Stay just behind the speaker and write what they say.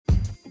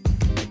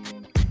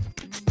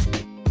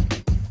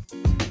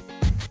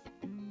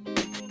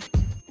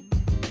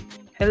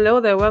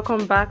Hello there,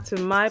 welcome back to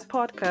my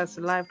podcast,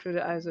 Live Through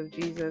the Eyes of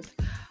Jesus.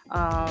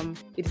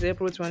 It's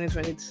April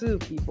 2022,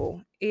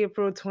 people.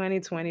 April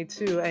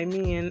 2022. I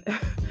mean,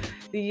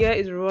 the year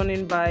is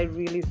running by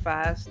really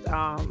fast.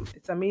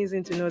 It's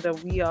amazing to know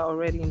that we are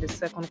already in the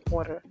second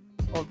quarter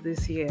of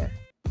this year.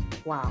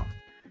 Wow.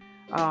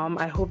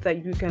 I hope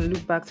that you can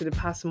look back to the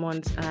past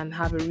months and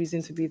have a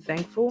reason to be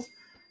thankful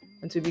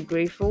and to be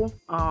grateful.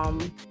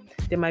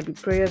 There might be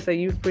prayers that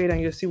you've prayed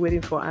and you're still waiting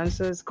for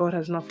answers. God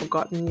has not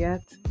forgotten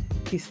yet.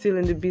 He's still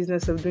in the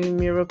business of doing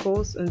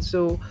miracles. And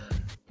so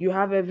you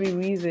have every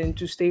reason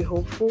to stay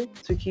hopeful,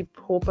 to keep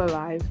hope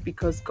alive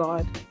because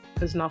God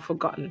has not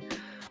forgotten.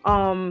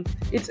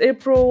 It's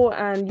April,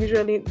 and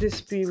usually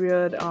this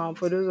period,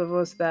 for those of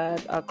us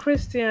that are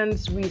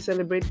Christians, we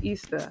celebrate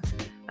Easter.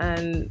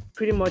 And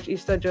pretty much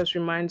Easter just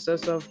reminds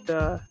us of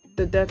the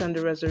death and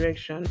the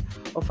resurrection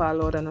of our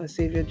Lord and our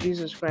Savior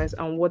Jesus Christ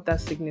and what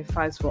that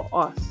signifies for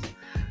us,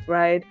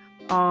 right?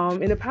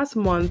 In the past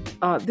month,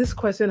 this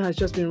question has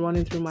just been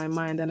running through my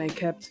mind, and I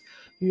kept,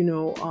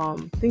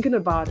 thinking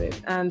about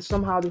it. And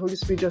somehow the Holy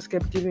Spirit just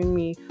kept giving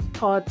me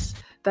thoughts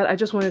that I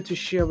just wanted to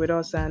share with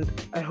us, and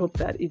I hope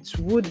that it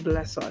would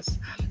bless us.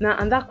 Now,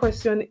 and that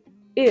question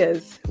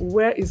is,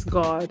 where is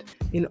God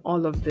in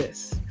all of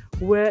this?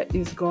 Where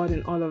is God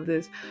in all of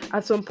this?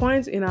 At some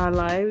point in our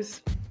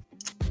lives,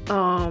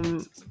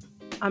 I'm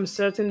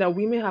certain that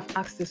we may have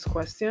asked this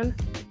question,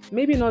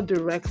 maybe not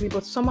directly,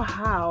 but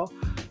somehow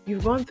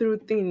you've gone through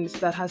things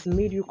that has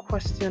made you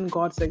question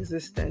God's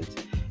existence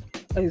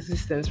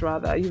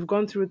rather. You've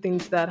gone through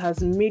things that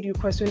has made you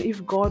question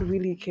if God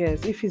really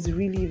cares, if he's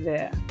really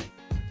there.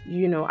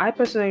 I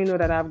personally know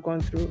that I've gone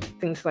through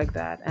things like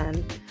that,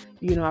 and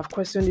I've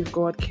questioned if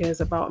God cares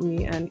about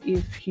me and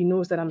if he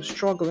knows that I'm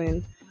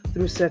struggling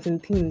through certain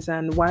things,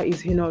 and why is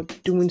he not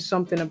doing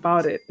something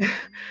about it.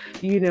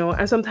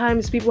 And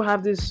sometimes people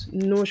have this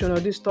notion or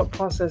this thought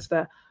process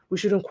that we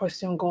shouldn't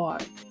question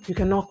God. You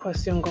cannot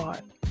question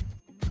God.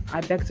 I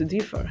beg to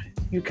differ.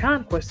 You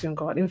can't question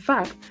God. In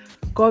fact,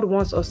 God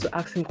wants us to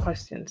ask him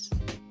questions,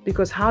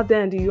 because how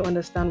then do you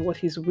understand what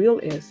his will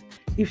is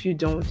if you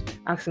don't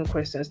ask him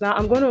questions? Now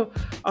I'm going to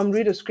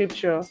read a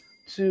scripture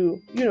to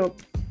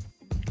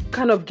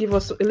kind of give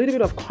us a little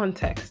bit of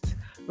context,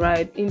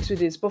 right, into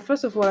this. But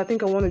first of all, I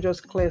think I want to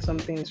just clear some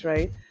things,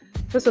 right?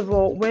 First of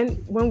all,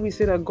 when we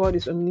say that God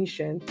is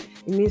omniscient,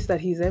 it means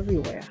that he's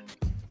everywhere,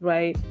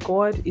 right?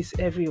 God is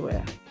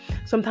everywhere.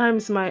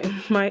 Sometimes my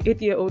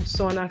 8-year-old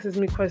son asks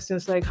me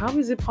questions like, how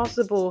is it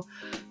possible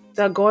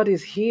that God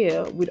is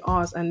here with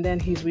us and then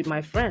he's with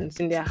my friends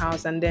in their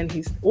house and then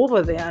he's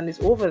over there and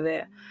he's over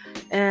there?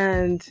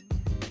 And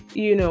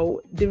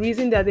the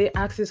reason that they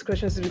ask these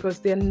questions is because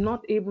they're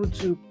not able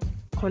to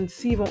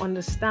conceive or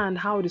understand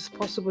how it is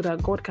possible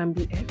that God can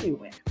be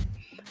everywhere,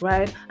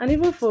 right? And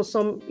even for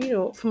some,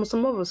 from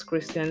some of us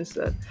Christians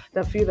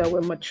that feel that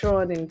we're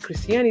matured in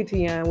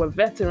Christianity and we're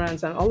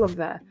veterans and all of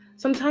that,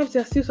 sometimes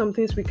there's still some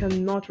things we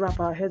cannot wrap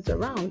our heads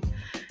around.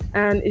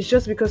 And it's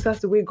just because that's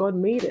the way God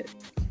made it,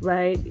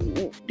 right?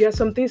 There are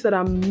some things that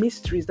are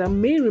mysteries that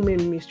may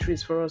remain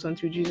mysteries for us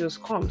until Jesus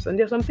comes. And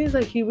there are some things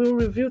that he will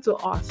reveal to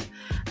us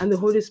and the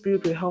Holy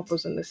Spirit will help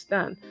us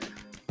understand.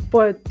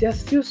 But there's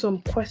still some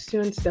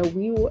questions that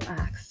we will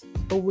ask,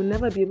 but we'll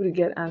never be able to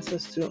get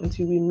answers to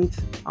until we meet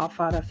our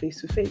Father face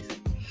to face.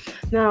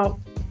 Now,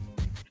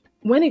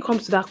 when it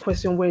comes to that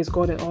question, where is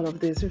God in all of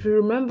this? If you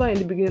remember in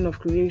the beginning of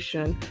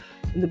creation,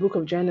 in the book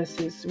of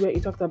Genesis, where he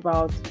talked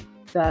about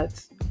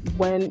that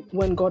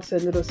when God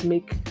said, let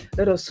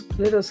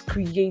us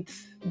create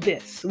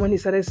this. When he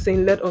started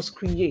saying, let us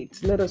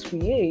create,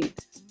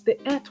 the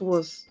earth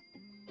was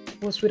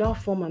without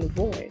form and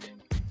void,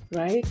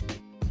 right?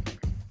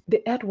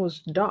 The earth was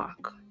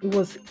dark, it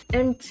was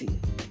empty,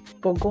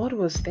 but God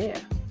was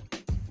there,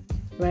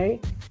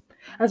 right?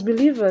 As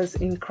believers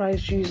in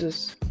Christ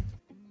Jesus,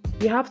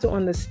 you have to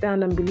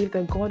understand and believe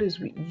that God is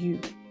with you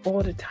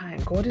all the time.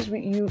 God is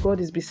with you, God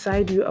is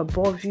beside you,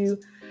 above you,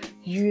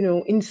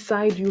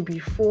 inside you,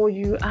 before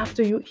you,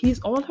 after you.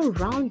 He's all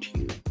around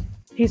you.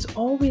 He's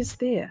always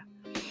there.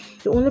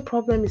 The only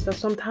problem is that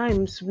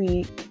sometimes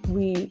we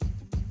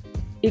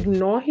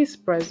ignore his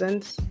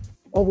presence,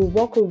 or we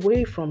walk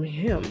away from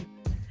him.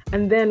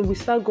 And then we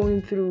start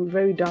going through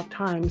very dark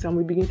times and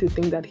we begin to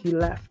think that he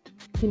left.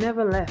 He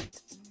never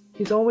left.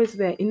 He's always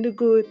there, in the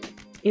good,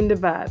 in the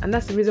bad. And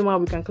that's the reason why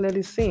we can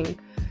clearly sing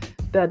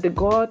that the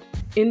God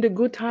in the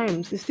good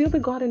times is still the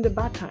God in the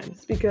bad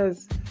times,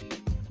 because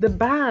the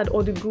bad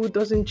or the good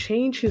doesn't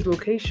change his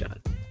location,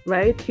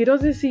 right? He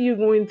doesn't see you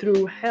going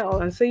through hell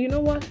and say, you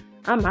know what,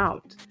 I'm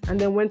out. And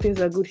then when things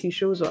are good, he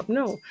shows up.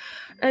 No.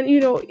 And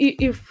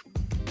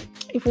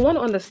if we want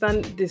to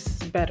understand this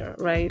better,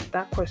 right,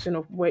 that question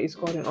of where is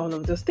God in all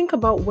of this, think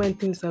about when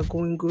things are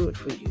going good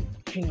for you.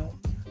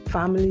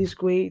 Family is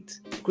great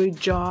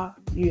job,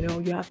 you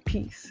have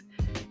peace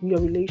in your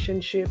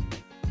relationship,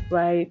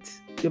 right?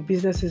 Your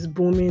business is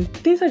booming.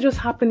 Things are just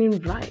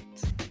happening right.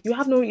 You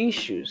have no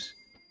issues.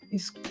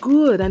 It's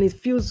good and it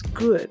feels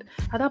good.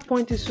 At that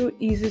point, it's so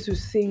easy to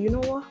say, you know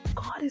what?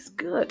 God is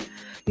good.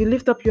 You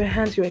lift up your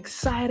hands, you're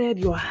excited,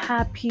 you're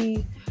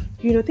happy.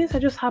 Things are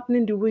just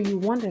happening the way you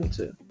want them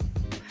to.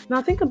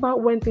 Now, think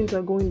about when things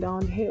are going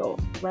downhill,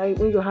 right?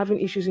 When you're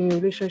having issues in your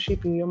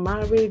relationship, in your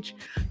marriage,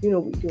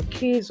 with your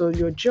kids or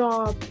your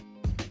job.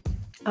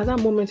 At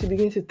that moment, you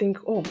begin to think,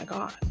 oh my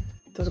God,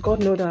 does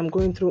God know that I'm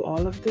going through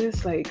all of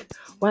this? Like,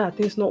 why are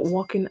things not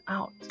working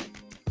out?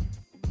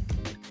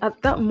 At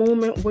that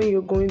moment when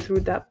you're going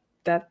through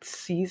that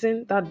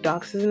season, that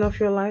dark season of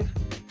your life,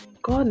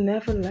 God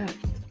never left.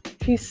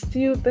 He's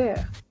still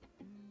there.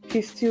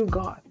 He's still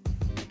God.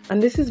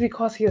 And this is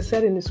because he has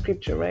said in the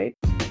scripture, right?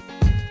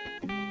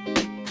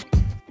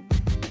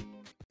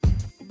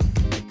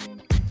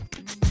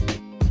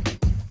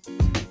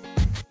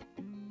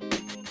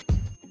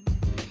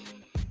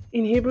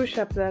 In Hebrews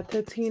chapter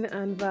 13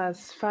 and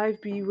verse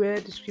 5b, where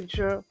the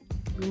scripture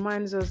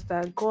reminds us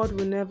that God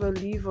will never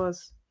leave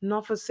us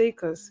nor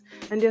forsake us.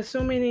 And there are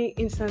so many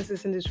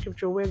instances in the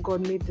scripture where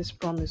God made this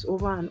promise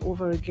over and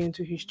over again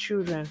to his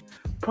children,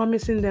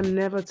 promising them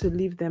never to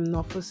leave them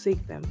nor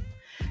forsake them.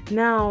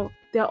 Now,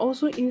 there are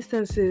also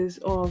instances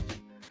of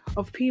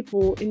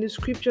people in the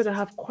scripture that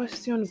have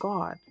questioned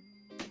God,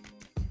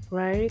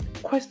 right?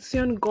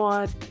 Questioned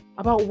God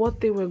about what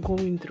they were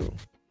going through.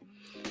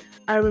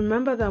 I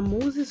remember that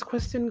Moses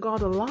questioned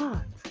God a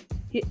lot.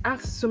 He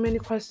asked so many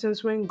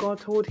questions when God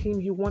told him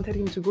he wanted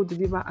him to go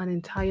deliver an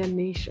entire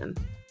nation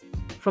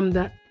from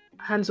the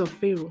hands of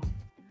Pharaoh.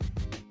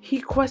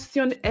 He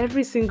questioned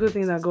every single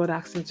thing that God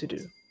asked him to do.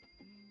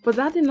 But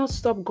that did not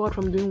stop God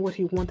from doing what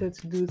he wanted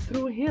to do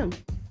through him.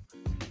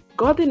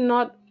 God did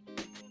not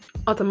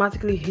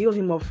automatically heal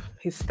him of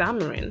his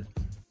stammering,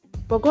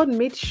 but God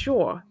made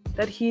sure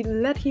that he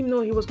let him know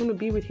he was going to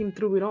be with him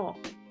through it all.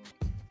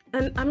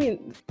 And I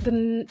mean,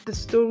 the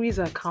stories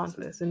are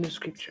countless in the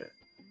scripture.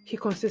 He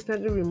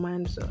consistently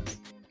reminds us.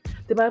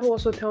 The Bible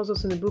also tells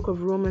us in the book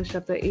of Romans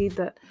chapter 8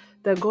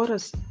 that God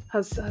has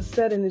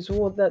said in his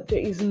word that there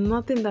is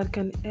nothing that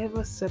can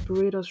ever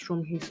separate us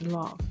from his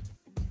love.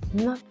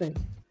 Nothing.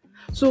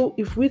 So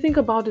if we think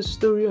about the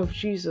story of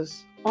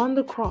Jesus on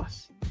the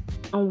cross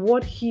and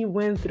what he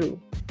went through,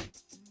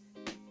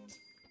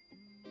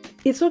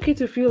 it's okay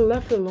to feel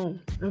left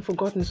alone and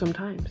forgotten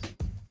sometimes,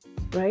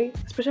 right?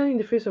 Especially in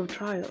the face of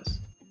trials.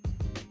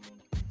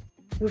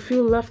 We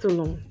feel left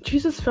alone.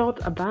 Jesus felt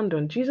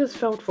abandoned. Jesus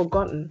felt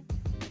forgotten.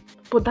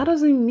 But that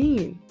doesn't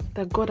mean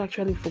that God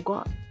actually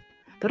forgot.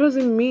 That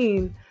doesn't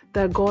mean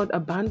that God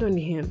abandoned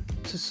him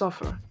to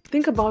suffer.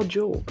 Think about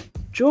Job.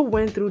 Job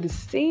went through the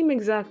same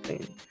exact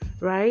thing,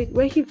 right?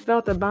 Where he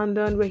felt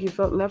abandoned, where he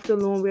felt left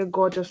alone, where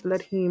God just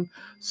let him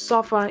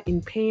suffer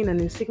in pain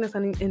and in sickness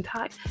and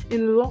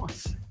in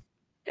loss.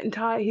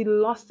 He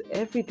lost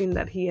everything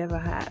that he ever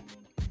had.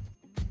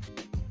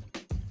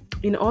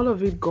 In all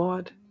of it,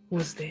 God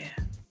was there.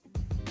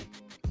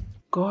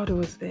 God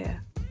was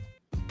there.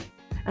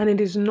 And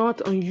it is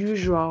not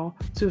unusual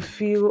to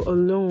feel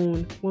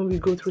alone when we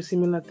go through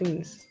similar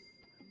things.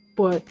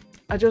 But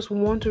I just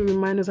want to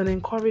remind us and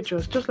encourage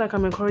us, just like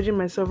I'm encouraging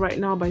myself right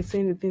now by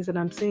saying the things that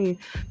I'm saying,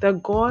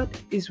 that God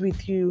is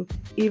with you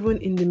even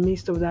in the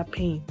midst of that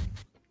pain.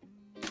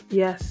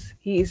 Yes,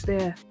 he is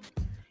there.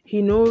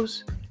 He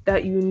knows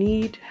that you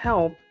need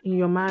help in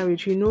your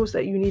marriage. He knows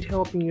that you need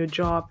help in your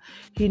job.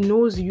 He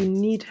knows you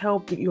need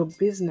help with your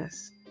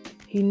business.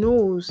 He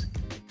knows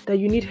that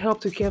you need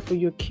help to care for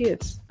your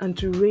kids and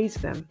to raise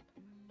them.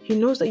 He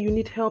knows that you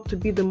need help to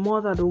be the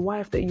mother, the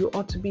wife that you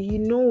ought to be. He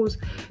knows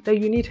that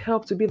you need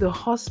help to be the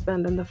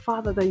husband and the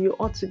father that you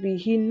ought to be.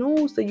 He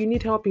knows that you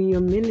need help in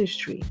your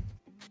ministry.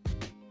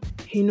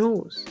 He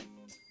knows.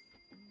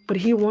 But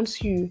he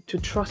wants you to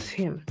trust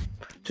him,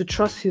 to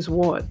trust his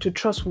word, to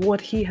trust what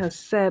he has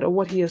said or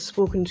what he has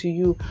spoken to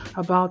you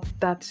about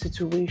that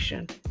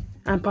situation.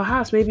 And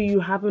perhaps maybe you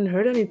haven't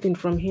heard anything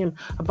from him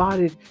about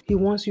it. He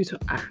wants you to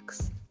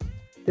ask.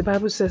 The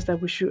Bible says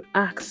that we should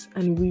ask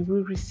and we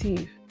will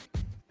receive.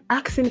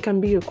 Asking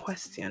can be a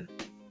question.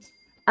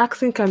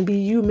 Asking can be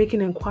you making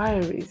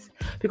inquiries.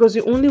 Because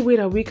the only way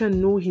that we can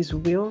know his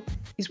will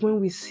is when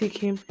we seek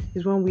him,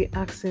 is when we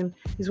ask him,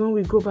 is when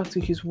we go back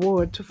to his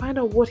word to find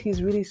out what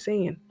he's really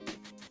saying.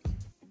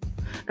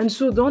 And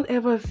so don't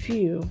ever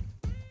feel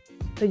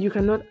that you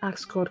cannot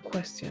ask God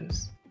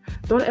questions.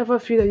 Don't ever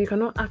feel that you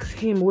cannot ask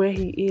him where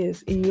he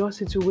is in your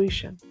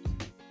situation.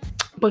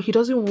 But he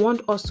doesn't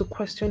want us to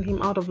question him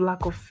out of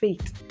lack of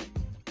faith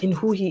in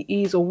who he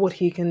is or what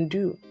he can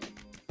do.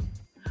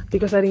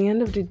 Because at the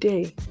end of the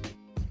day,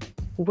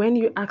 when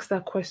you ask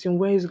that question,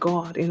 where is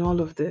God in all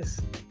of this?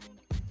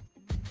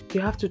 You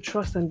have to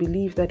trust and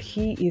believe that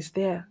he is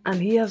there and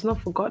he has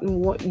not forgotten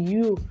what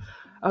you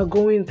are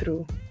going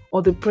through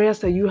or the prayers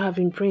that you have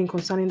been praying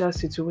concerning that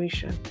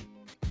situation.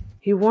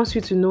 He wants you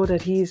to know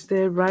that he is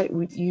there right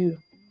with you.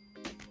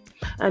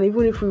 And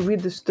even if we read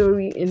the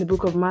story in the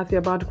book of Matthew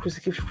about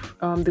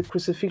the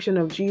crucifixion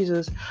of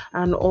Jesus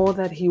and all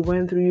that he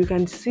went through, you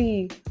can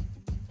see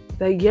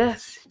that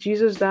yes,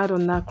 Jesus died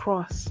on that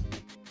cross,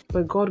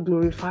 but God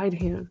glorified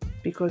him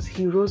because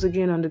he rose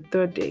again on the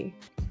third day.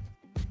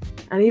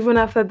 And even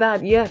after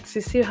that, yet he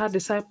still had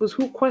disciples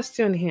who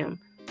questioned him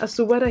as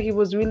to whether he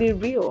was really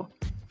real.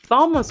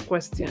 Thomas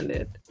questioned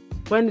it.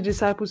 When the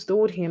disciples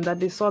told him that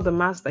they saw the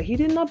master, he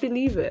did not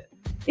believe it.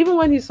 Even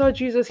when he saw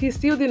Jesus, he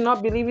still did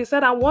not believe. He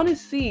said, I want to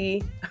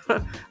see,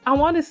 I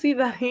want to see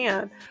that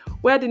hand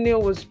where the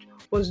nail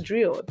was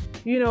drilled.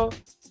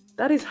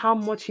 That is how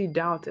much he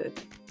doubted.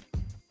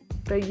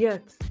 But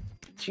yet,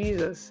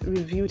 Jesus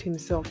revealed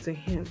himself to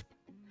him.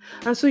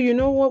 And so, you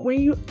know what?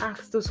 When you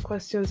ask those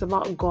questions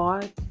about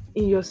God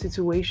in your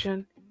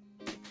situation,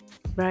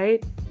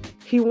 right?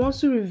 He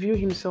wants to reveal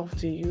himself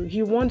to you.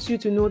 He wants you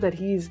to know that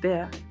he is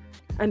there.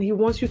 And he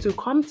wants you to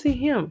come to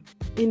him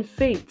in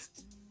faith.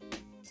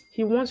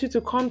 He wants you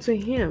to come to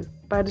him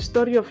by the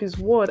study of his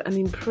word and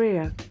in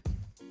prayer.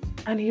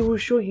 And he will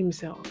show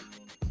himself.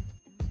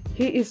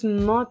 He is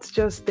not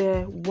just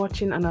there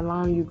watching and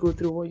allowing you go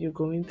through what you're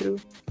going through.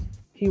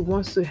 He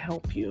wants to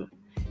help you.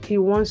 He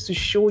wants to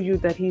show you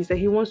that he's there.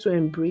 He wants to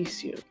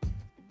embrace you.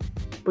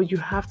 But you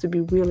have to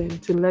be willing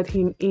to let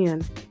him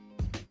in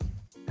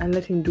and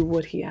let him do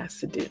what he has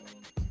to do.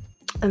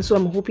 And so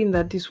I'm hoping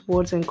that these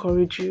words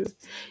encourage you,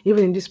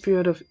 even in this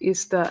period of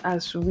Easter,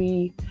 as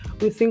we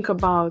think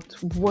about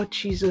what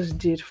Jesus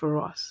did for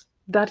us,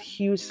 that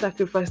huge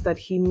sacrifice that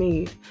he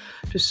made,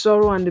 the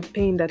sorrow and the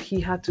pain that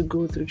he had to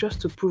go through just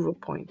to prove a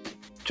point,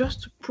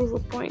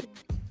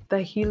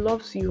 that he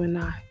loves you and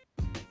I.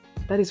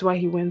 That is why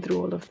he went through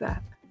all of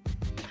that.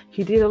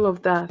 He did all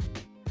of that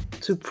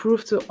to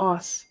prove to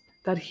us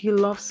that he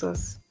loves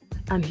us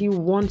and he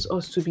wants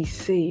us to be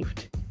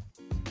saved.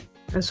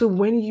 And so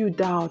when you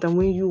doubt and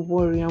when you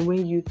worry and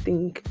when you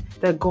think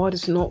that God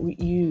is not with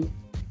you,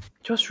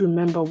 just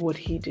remember what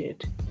he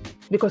did.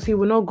 Because he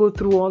will not go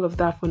through all of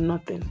that for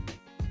nothing.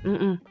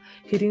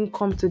 He didn't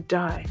come to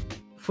die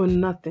for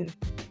nothing.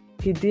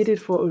 He did it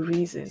for a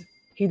reason.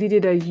 He did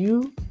it that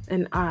you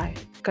and I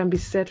can be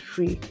set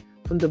free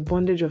from the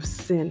bondage of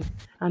sin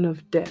and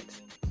of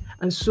death.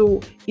 And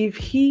so if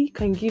he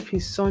can give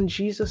his son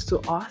Jesus to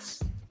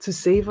us to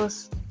save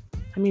us,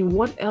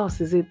 what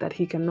else is it that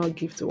he cannot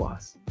give to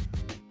us?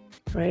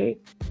 Right?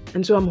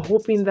 And so I'm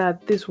hoping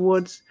that these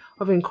words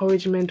of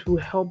encouragement will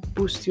help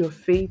boost your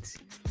faith,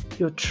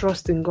 your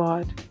trust in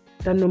God,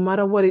 that no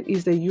matter what it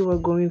is that you are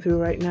going through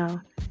right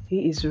now,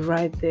 he is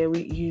right there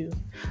with you.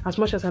 As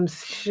much as I'm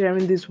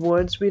sharing these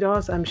words with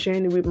us, I'm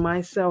sharing it with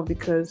myself,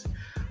 because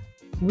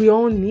we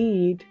all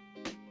need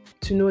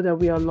to know that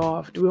we are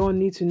loved. We all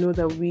need to know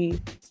that we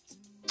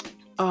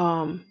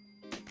are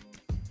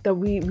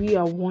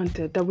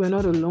wanted, that we're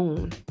not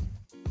alone.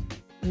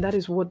 And that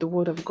is what the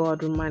word of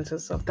God reminds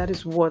us of. That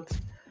is what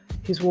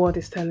his word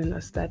is telling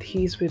us, that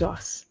he's with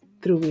us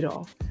through it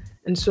all.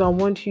 And so I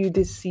want you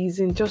this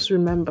season, just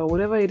remember,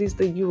 whatever it is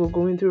that you are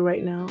going through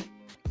right now,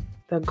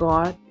 that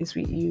God is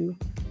with you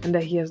and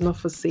that he has not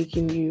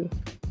forsaken you,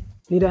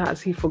 neither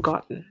has he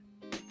forgotten.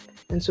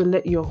 And so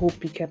let your hope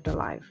be kept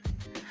alive.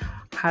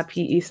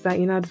 Happy Easter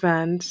in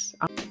advance.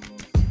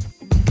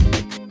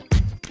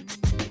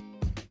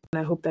 And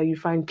I hope that you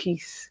find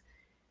peace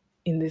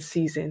in this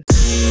season.